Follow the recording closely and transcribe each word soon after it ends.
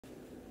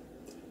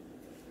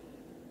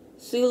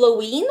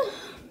Zooloween,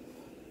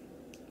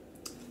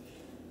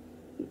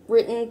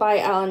 written by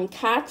Alan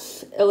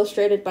Katz,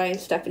 illustrated by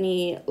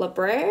Stephanie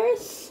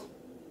Labres.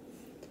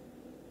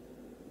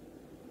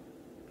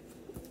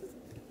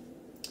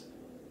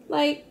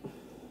 Like,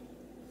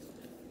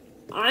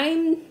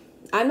 I'm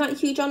not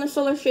huge on the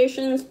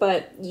illustrations,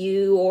 but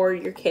you or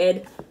your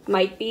kid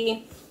might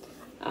be.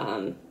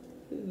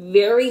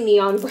 Very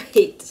neon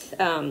bright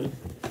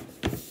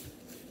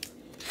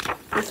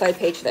inside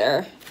page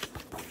there.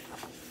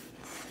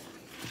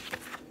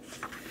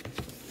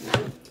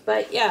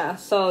 But yeah,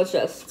 so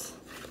just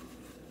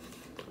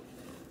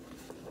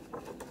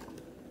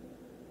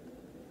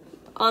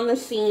on the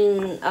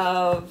scene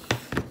of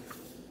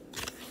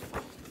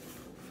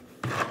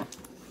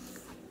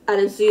at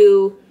a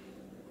zoo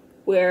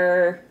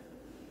where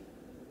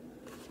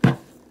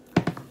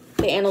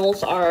the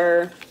animals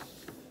are,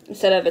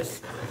 instead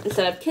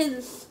of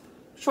kids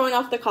showing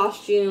off the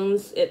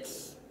costumes,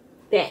 it's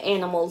the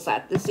animals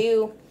at the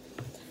zoo.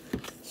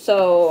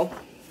 So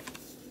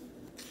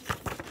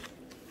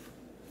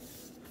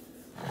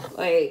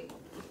like,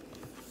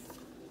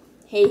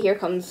 hey, here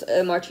comes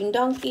a marching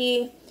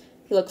donkey.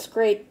 He looks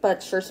great,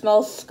 but sure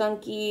smells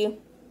skunky.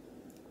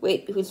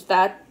 Wait, who's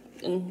that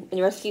in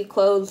rescue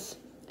clothes?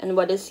 And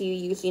what is he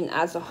using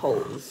as a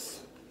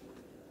hose?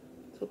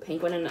 So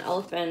penguin and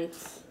elephant.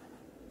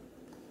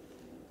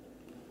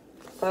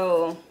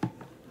 So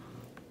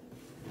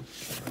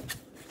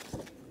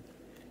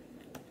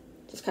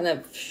just kind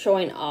of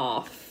showing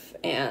off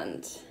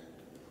and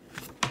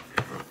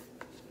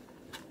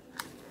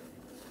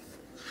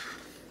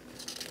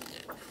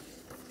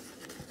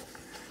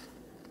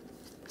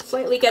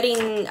slightly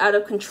getting out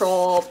of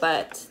control,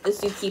 but the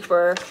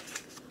zookeeper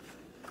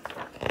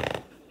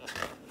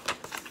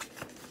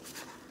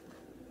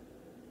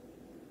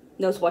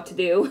knows what to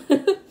do.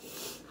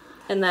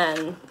 And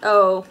then,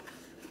 oh,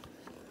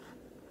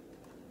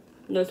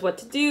 knows what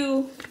to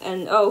do,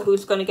 and oh,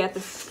 who's going to get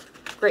this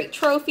great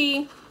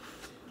trophy?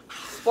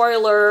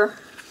 Spoiler.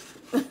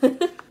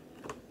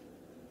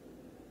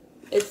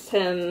 It's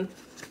him.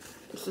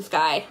 It's this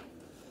guy.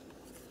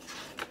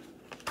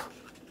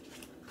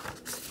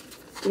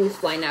 And he's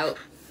flying out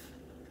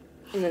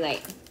in the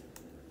night,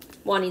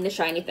 wanting the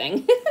shiny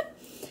thing.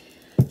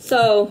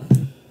 So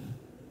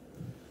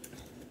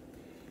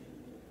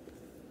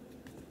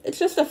it's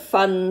just a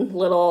fun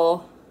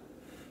little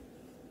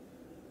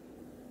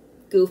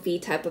goofy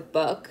type of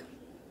book.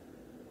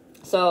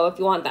 So if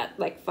you want that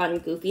like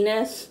fun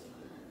goofiness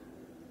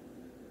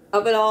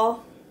of it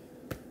all,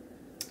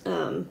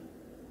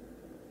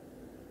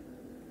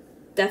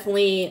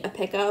 definitely a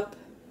pickup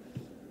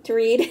to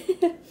read.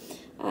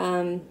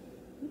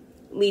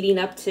 Leading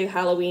up to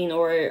Halloween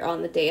or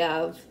on the day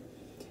of.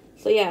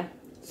 So yeah,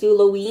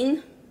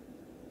 Zooloween.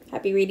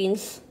 Happy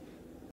readings.